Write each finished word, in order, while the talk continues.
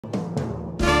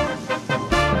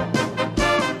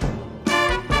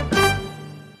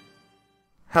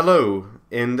Hello,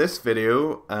 in this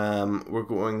video we're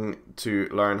going to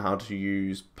learn how to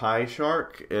use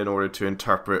PyShark in order to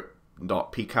interpret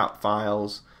 .pcap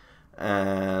files,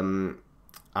 and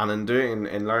in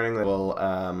learning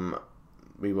that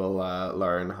we will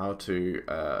learn how to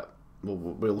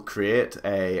we'll create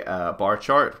a bar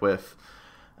chart with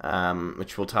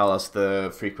which will tell us the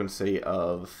frequency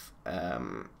of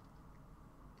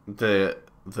the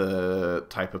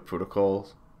type of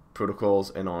protocols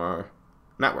in our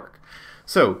network.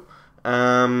 So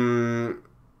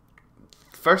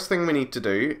first thing we need to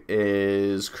do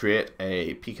is create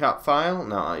a pcap file.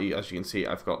 Now, as you can see,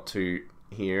 I've got two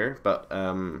here, but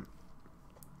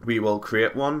we will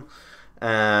create one.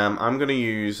 I'm going to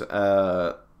use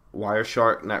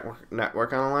BarChartMaker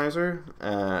network analyzer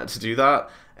to do that,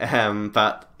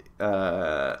 but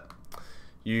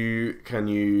you can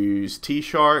use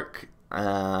PyShark,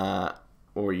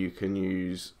 or you can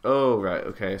use, oh right,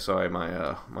 okay, sorry,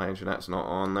 my internet's not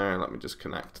on there. Let me just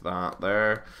connect that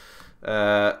there.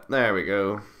 There we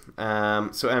go.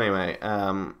 So anyway,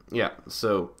 yeah,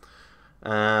 so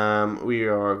we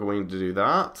are going to do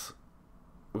that.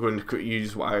 We're going to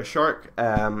use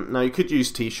BarChartMaker. Now you could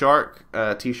use PyShark.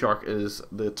 PyShark is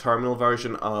the terminal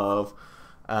version of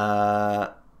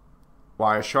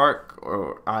BarChartMaker,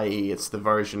 or i.e. it's the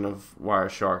version of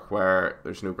BarChartMaker where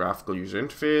there's no graphical user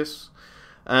interface.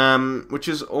 Which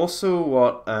is also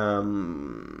what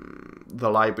the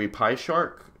library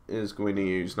PyShark is going to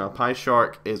use. Now,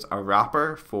 PyShark is a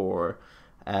wrapper for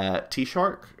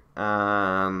PyShark,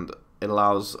 and it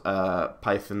allows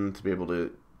Python to be able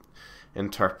to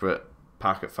interpret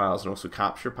packet files and also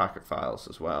capture packet files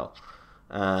as well.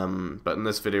 But in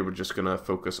this video, we're just going to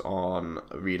focus on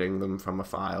reading them from a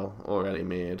file already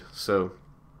made. So,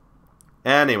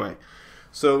 anyway,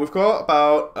 so we've got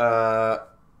about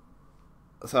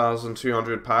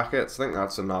 1,200 packets. I think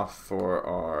that's enough for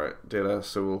our data.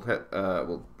 So we'll hit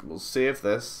we'll save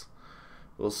this.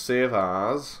 We'll save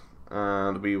as,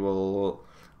 and we will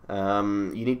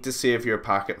you need to save your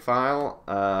packet file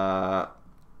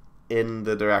in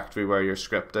the directory where your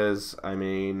script is. I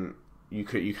mean, you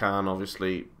can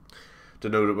obviously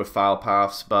denote it with file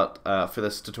paths, but for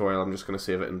this tutorial I'm just going to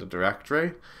save it in the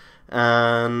directory.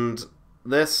 And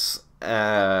this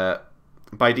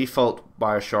by default,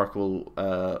 BarChartMaker will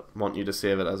want you to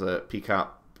save it as a pcap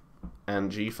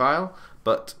ng file,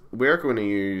 but we're going to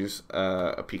use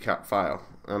a pcap file.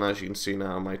 And as you can see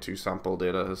now, my two sample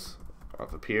data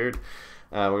have appeared.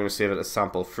 We're going to save it as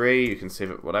sample free. You can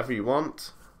save it whatever you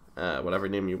want, whatever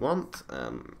name you want.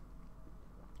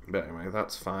 But anyway,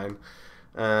 that's fine.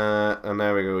 And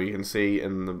there we go. You can see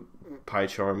in the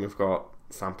PyCharm we've got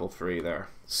sample free there.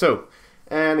 So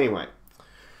anyway.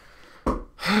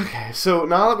 Okay, so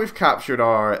now that we've captured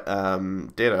our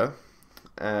data,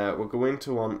 we're going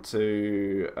to want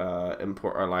to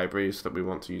import our libraries that we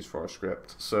want to use for our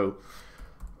script. So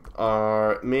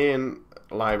our main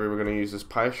library we're going to use is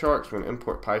PyShark, so we're going to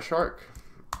import PyShark.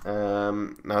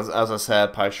 Now, as I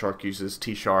said, PyShark uses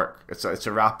PyShark. It's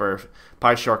a wrapper.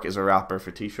 PyShark is a wrapper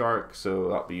for PyShark, so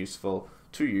that'll be useful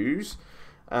to use.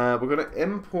 We're going to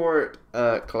import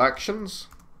collections.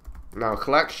 Now,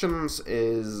 collections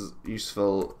is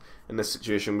useful in this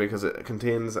situation because it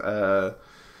contains a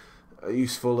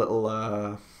useful little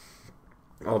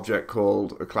object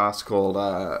called, a class called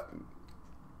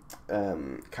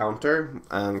counter,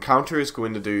 and counter is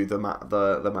going to do the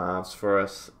mavs for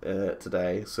us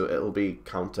today. So it will be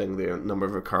counting the number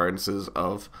of occurrences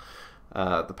of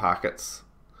the packets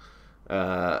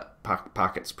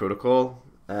protocol.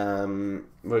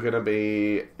 We're going to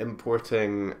be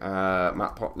importing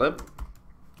matplotlib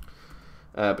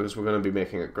because we're going to be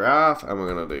making a graph, and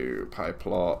we're going to do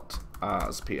pyplot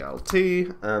as plt,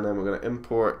 and then we're going to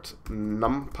import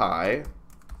numpy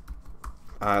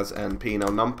as np. Now,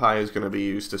 numpy is going to be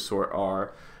used to sort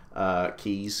our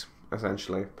keys,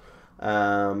 essentially,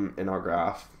 in our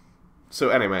graph. So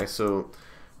anyway, so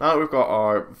now that we've got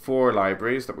our four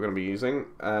libraries that we're going to be using,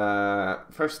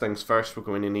 first things first, we're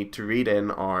going to need to read in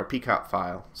our pcap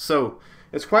file. So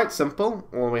it's quite simple.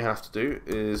 All we have to do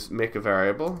is make a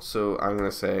variable. So I'm going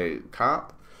to say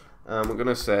cap, and we're going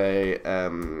to say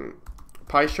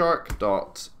PyShark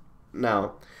dot.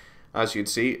 Now, as you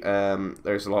can see,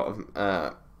 there's a lot of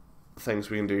things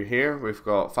we can do here. We've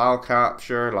got file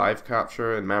capture, live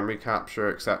capture, and memory capture,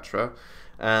 etc.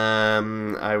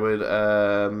 I would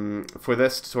for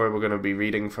this tutorial we're going to be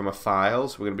reading from a file,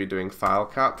 so we're going to be doing file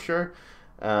capture.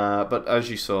 But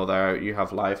as you saw there, you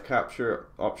have live capture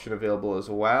option available as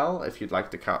well if you'd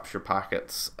like to capture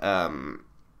packets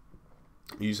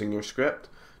using your script.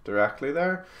 directly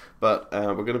there, but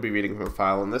we're going to be reading from a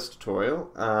file in this tutorial,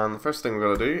 and the first thing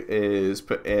we're going to do is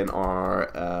put in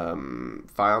our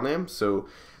file name, so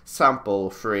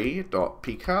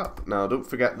sample3.pcap. Now don't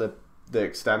forget the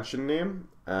extension name,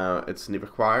 it's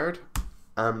required,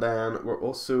 and then we're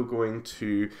also going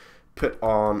to put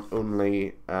on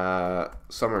only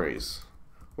summaries.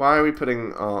 Why are we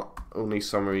putting only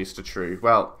summaries to true?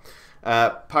 Well,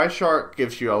 PyShark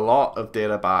gives you a lot of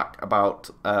data back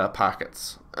about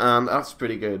packets, and that's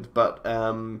pretty good. But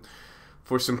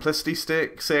for simplicity's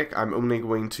sake, I'm only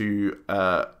going to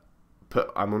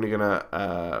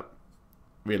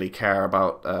really care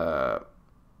about the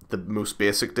most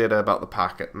basic data about the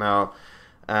packet. Now,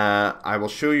 I will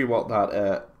show you what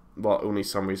only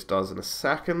summaries does in a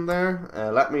second. There,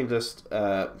 let me just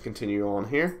continue on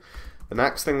here. The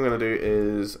next thing we're going to do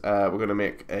is we're going to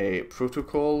make a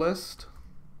protocol list,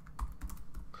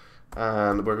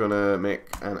 and we're going to make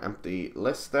an empty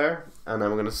list there, and then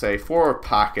we're going to say for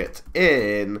packet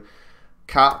in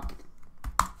cap,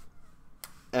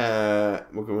 we're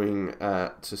going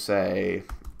to say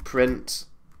print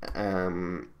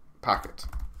packet.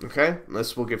 Okay,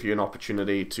 this will give you an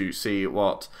opportunity to see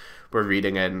what we're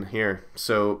reading in here.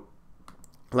 So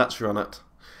let's run it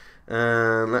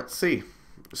and let's see.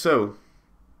 So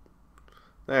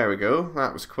there we go,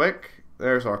 that was quick.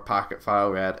 There's our packet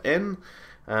file read in,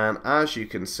 and as you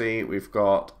can see, we've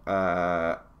got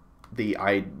the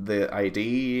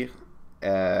ID,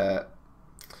 and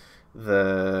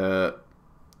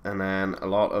then a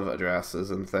lot of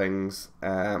addresses and things,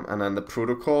 and then the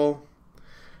protocol,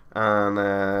 and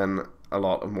then a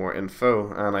lot of more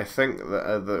info. And I think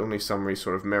that the only summary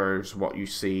sort of mirrors what you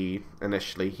see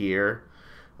initially here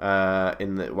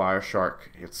in the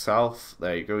BarChartMaker itself.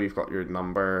 There you go, you've got your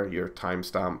number, your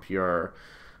timestamp, your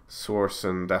source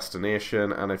and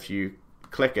destination, and if you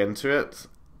click into it,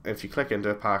 if you click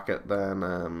into a packet,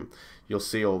 then you'll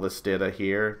see all this data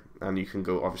here, and you can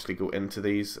obviously go into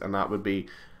these, and that would be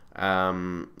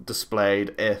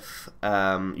displayed if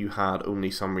you had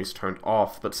only summaries turned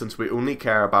off. But since we only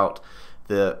care about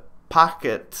the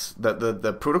packet,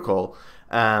 the protocol,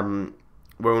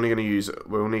 we're only going to use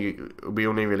we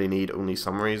only really need only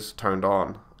summaries turned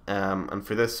on, and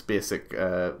for this basic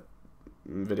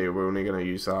video we're only going to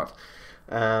use that.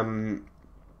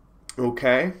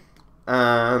 Okay,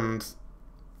 and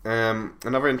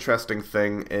another interesting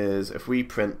thing is if we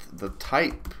print the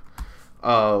type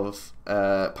of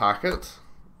packet,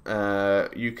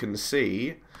 you can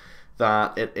see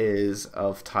that it is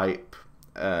of type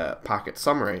packet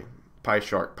summary,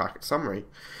 PyShark packet summary.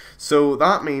 So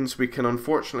that means we can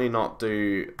unfortunately not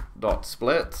do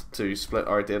 .split to split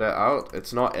our data out.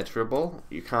 It's not iterable.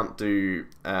 You can't do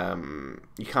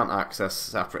you can't access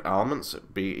separate elements.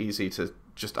 It'd be easy to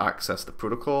just access the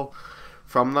protocol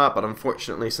from that, but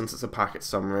unfortunately, since it's a packet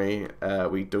summary,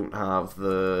 we don't have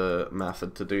the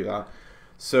method to do that.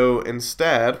 So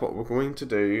instead, what we're going to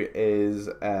do is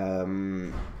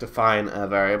define a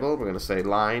variable. We're going to say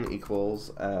line equals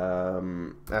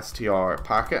str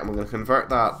packet, and we're going to convert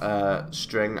that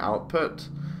string output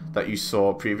that you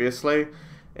saw previously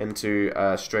into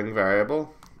a string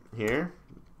variable here.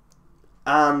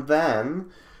 And then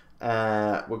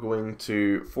we're going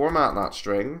to format that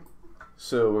string.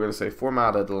 So we're going to say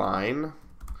formatted line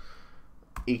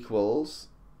equals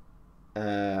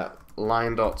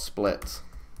line.split.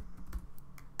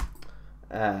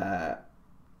 And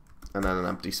then an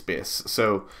empty space.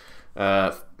 So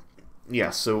yeah,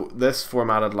 so this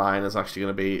formatted line is actually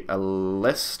going to be a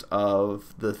list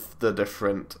of the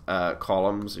different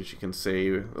columns. As you can see,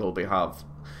 it'll have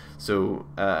so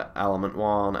element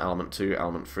 1, element 2,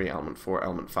 element 3, element 4,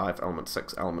 element 5, element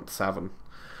 6, element 7.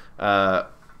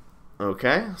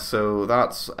 Okay, so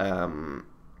that's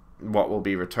what will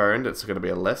be returned. It's going to be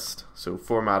a list. So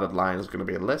formatted line is going to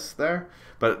be a list there.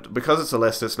 But because it's a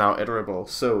list, it's now iterable.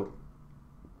 So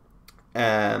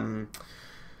let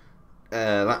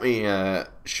me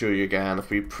show you again. If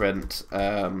we print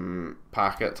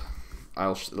packet,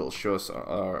 it'll show us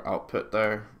our output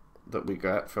there that we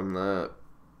get from the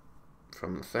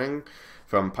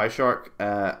PyShark.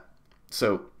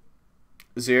 So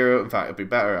 0. In fact, it'd be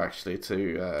better actually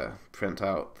to print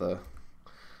out the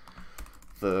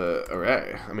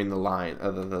array. I mean the line,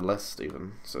 the list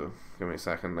even. So give me a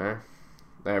second there.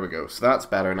 There we go. So that's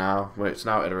better now. It's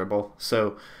now iterable.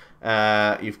 So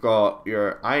you've got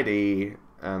your ID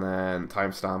and then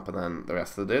timestamp and then the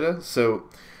rest of the data. So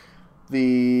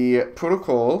the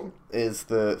protocol is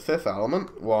the 5th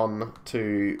element, 1,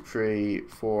 2, 3,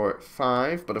 4,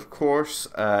 5. But of course,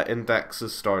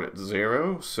 indexes start at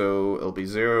 0. So it'll be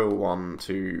 0, 1,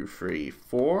 2, 3,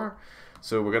 4.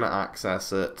 So we're going to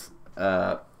access it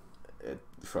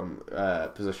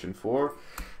position 4.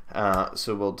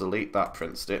 So we'll delete that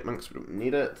print statement because we don't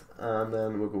need it, and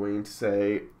then we're going to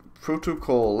say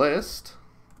protocol list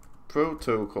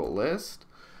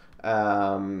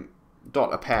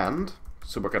dot append.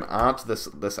 So we're going to add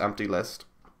this empty list,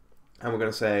 and we're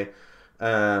going to say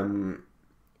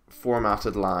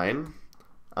formatted line,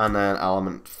 and then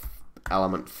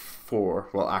element 4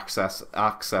 will access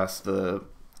the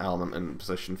element in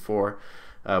position 4,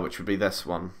 which would be this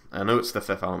one. I know it's the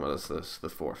 5th element, it's the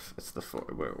 4th. It's the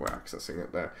 4th. We're accessing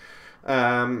it there.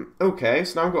 Okay,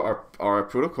 so now we've got our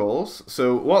protocols.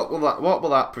 So what will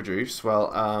that produce?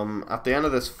 Well, at the end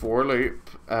of this for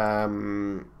loop,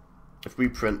 if we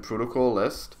print protocol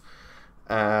list,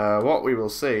 what we will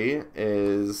see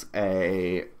is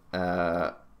a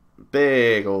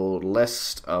big old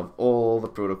list of all the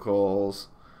protocols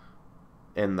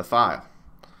in the file,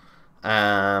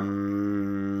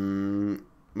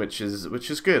 which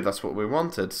is good. That's what we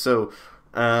wanted. So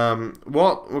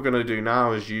what we're going to do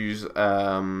now is use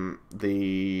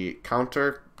the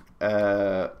counter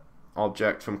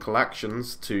object from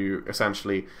collections to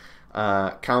essentially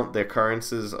count the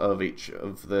occurrences of each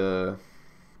of the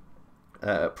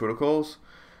protocols,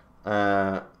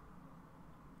 and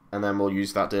then we'll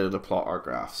use that data to plot our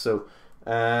graph. So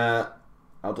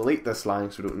I'll delete this line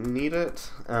because we don't need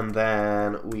it, and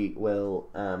then we will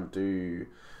do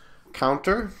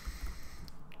counter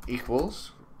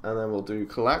equals, and then we'll do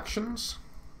collections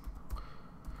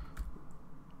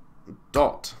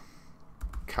dot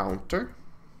counter.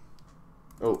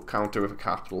 Oh, counter with a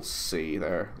capital C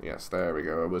there. Yes, there we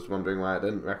go. I was wondering why I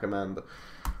didn't recommend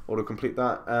autocomplete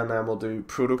that. And then we'll do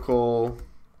protocol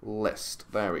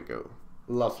list. There we go.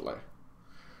 Lovely.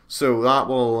 So that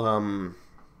will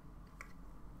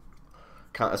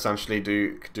essentially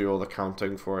do all the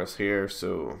counting for us here.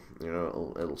 So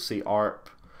it'll see ARP,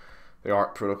 the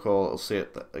ARP protocol. It'll see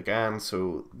it again.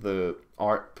 So the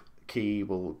ARP key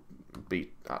will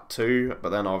be at 2, but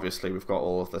then obviously we've got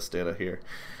all of this data here.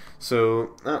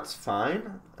 So that's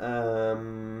fine.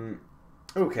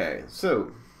 Okay,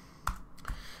 so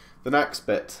the next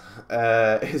bit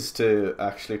is to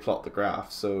actually plot the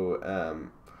graph. So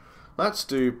let's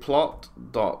do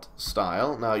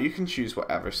plot.style. Now you can choose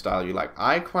whatever style you like.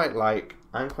 I'm quite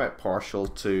partial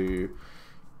to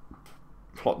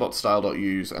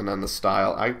plot.style.use, and then the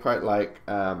style. I quite like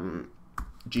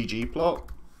ggplot.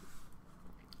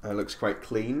 It looks quite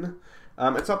clean.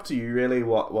 It's up to you really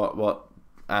what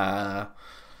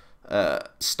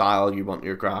style you want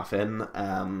your graph in,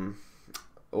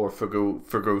 or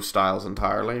forgo styles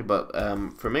entirely, but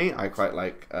for me I quite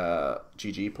like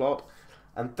ggplot.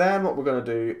 And then what we're going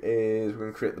to do is we're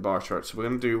going to create the bar chart. So we're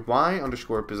going to do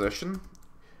y_position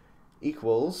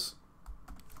equals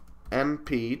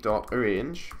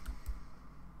np.arrange.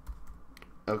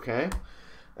 Okay,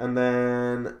 and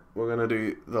then we're going to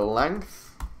do the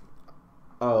length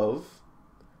of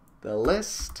the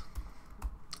list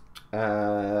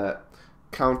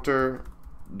counter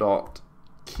dot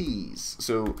keys.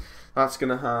 So that's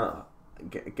gonna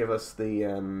give us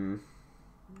the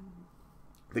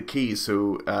keys.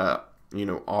 So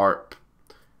ARP,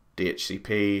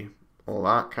 DHCP, all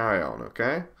that, carry on.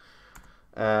 Okay,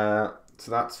 so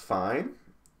that's fine.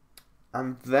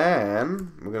 And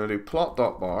then we're gonna do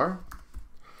plot.bar,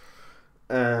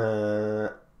 and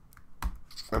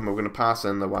we're gonna pass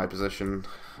in the y position.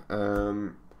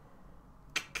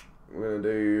 We're going to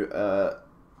do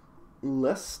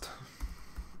list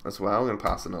as well. We're going to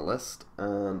pass in a list,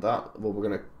 and that we're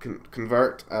going to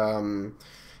convert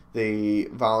the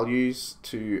values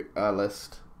to a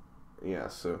list. Yeah,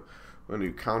 so we're going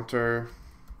to do counter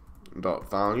dot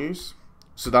values.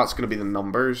 So that's going to be the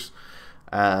numbers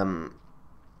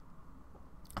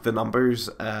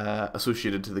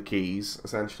associated to the keys,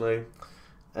 essentially.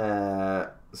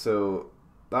 So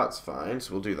that's fine.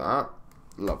 So we'll do that.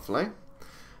 Lovely.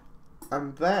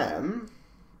 And then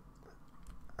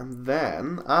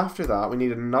after that, we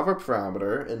need another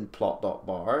parameter in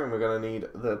plot.bar, and we're going to need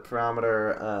the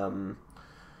parameter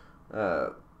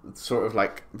sort of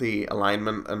like the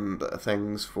alignment and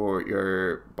things for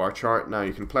your bar chart. Now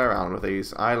you can play around with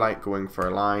these. I like going for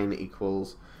align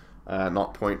equals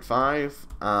 0.5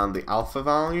 and the alpha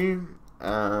value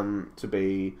to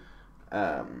be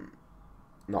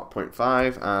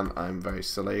 0.5, and I'm very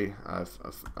silly. I've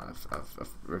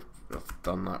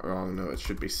done that wrong. No, it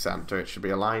should be center. It should be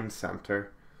aligned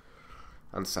center,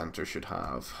 and center should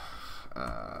have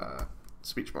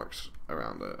speech marks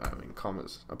around it. I mean,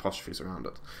 commas, apostrophes around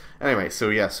it. Anyway, so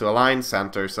yeah, so aligned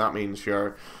center. So that means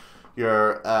your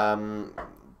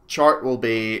chart will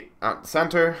be at the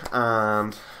center,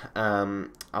 and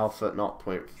alpha at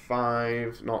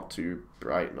 0.5, not too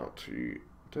bright, not too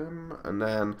dim, and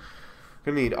then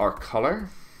we're going to need our color.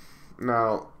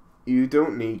 Now, you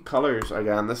don't need colors,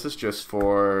 again, this is just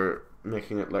for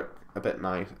making it look a bit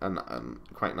nice and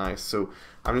quite nice. So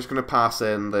I'm just going to pass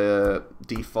in the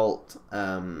default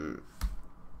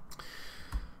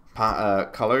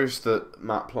colors that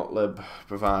Matplotlib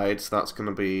provides. That's going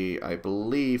to be, I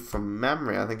believe, from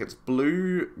memory, I think it's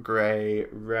blue, gray,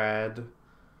 red,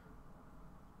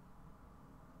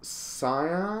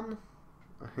 cyan.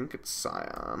 I think it's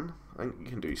cyan. I think you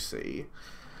can do C.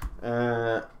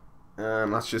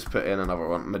 Let's just put in another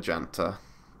one, magenta.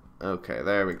 Okay,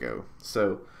 there we go.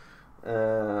 So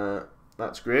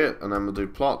that's great, and then we'll do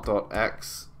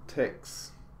plot.x ticks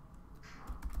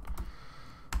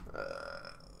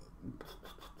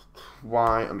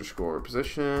y underscore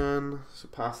position. So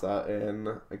pass that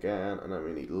in again, and then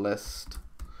we need list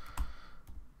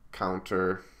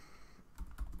counter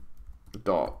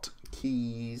dot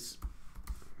keys.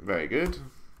 Very good.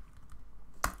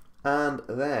 And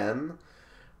then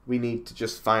we need to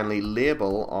just finally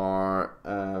label our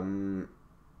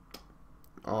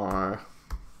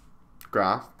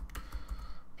graph,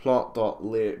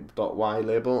 plot.y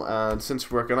label, and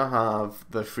since we're gonna have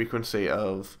the frequency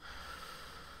of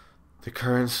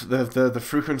the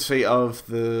frequency of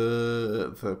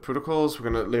the protocols,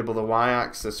 we're gonna label the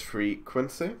y-axis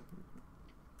frequency,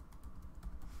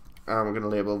 and we're gonna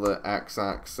label the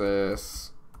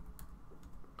x-axis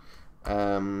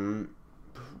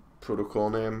protocol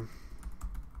name,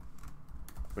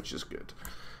 which is good.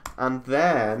 And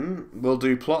then we'll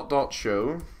do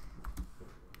plot.show,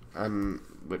 and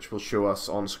which will show us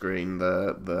on screen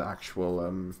the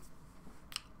actual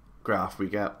graph we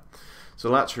get. So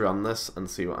let's run this and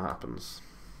see what happens.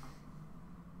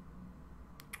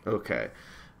 Okay,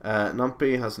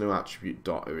 numpy has no attribute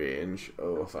dot arrange.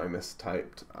 Oh, if I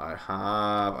mistyped, I've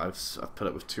put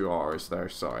it with 2 R's there.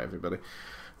 Sorry, everybody.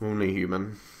 I'm only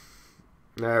human.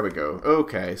 There we go.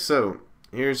 Okay, so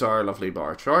here's our lovely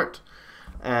bar chart.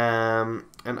 And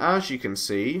as you can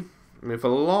see, we have a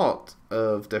lot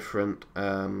of different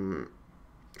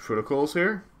protocols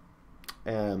here.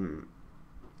 We've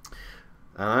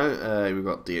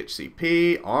got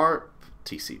DHCP, ARP,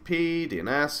 TCP,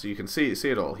 DNS. So you can see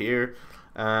it all here.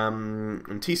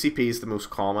 And TCP is the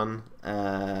most common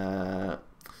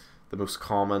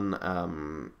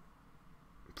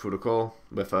protocol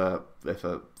with a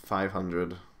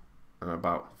 500 and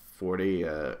about 40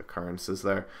 occurrences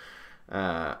there,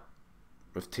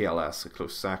 with TLS a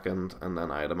close second, and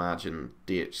then I'd imagine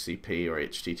DHCP or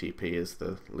HTTP is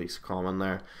the least common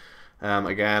there.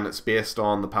 Again, it's based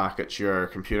on the packets your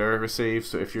computer receives.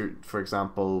 So if you're, for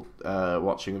example,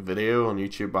 watching a video on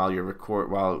YouTube while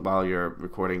you're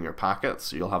recording your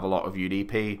packets, you'll have a lot of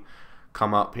UDP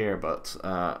come up here, but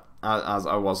as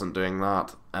I wasn't doing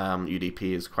that, UDP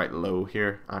is quite low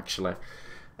here actually.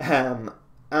 And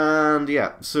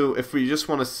yeah, so if we just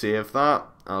want to save that,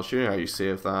 I'll show you how you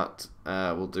save that.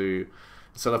 We'll do,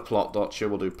 instead of plot.show,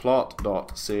 we'll do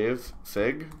plot.save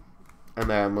fig, and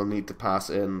then we'll need to pass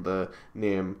in the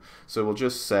name. So we'll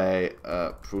just say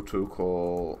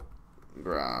protocol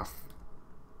graph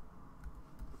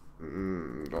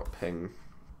 .ping.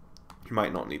 You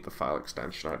might not need the file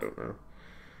extension, I don't know.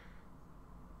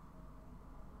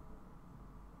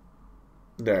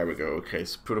 There we go. Okay,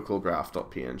 so protocol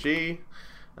graph.png,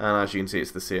 and as you can see,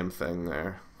 it's the same thing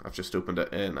there. I've just opened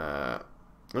it in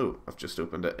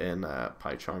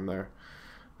PyCharm there.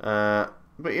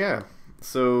 But yeah,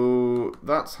 so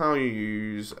that's how you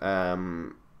use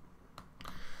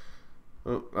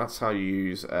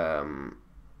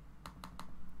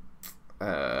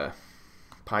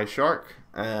PyShark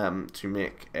to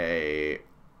make a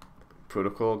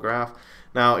protocol graph.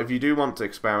 Now, if you do want to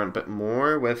experiment a bit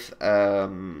more with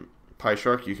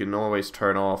PyShark, you can always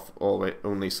turn off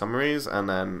only summaries and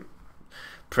then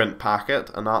print packet,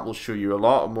 and that will show you a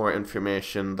lot more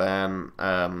information than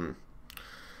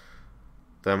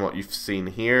what you've seen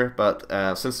here. But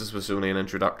since this was only an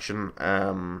introduction,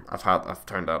 I've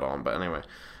turned that on. But anyway,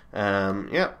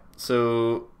 yeah.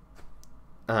 So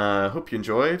hope you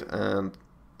enjoyed, and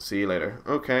see you later.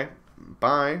 Okay,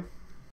 bye.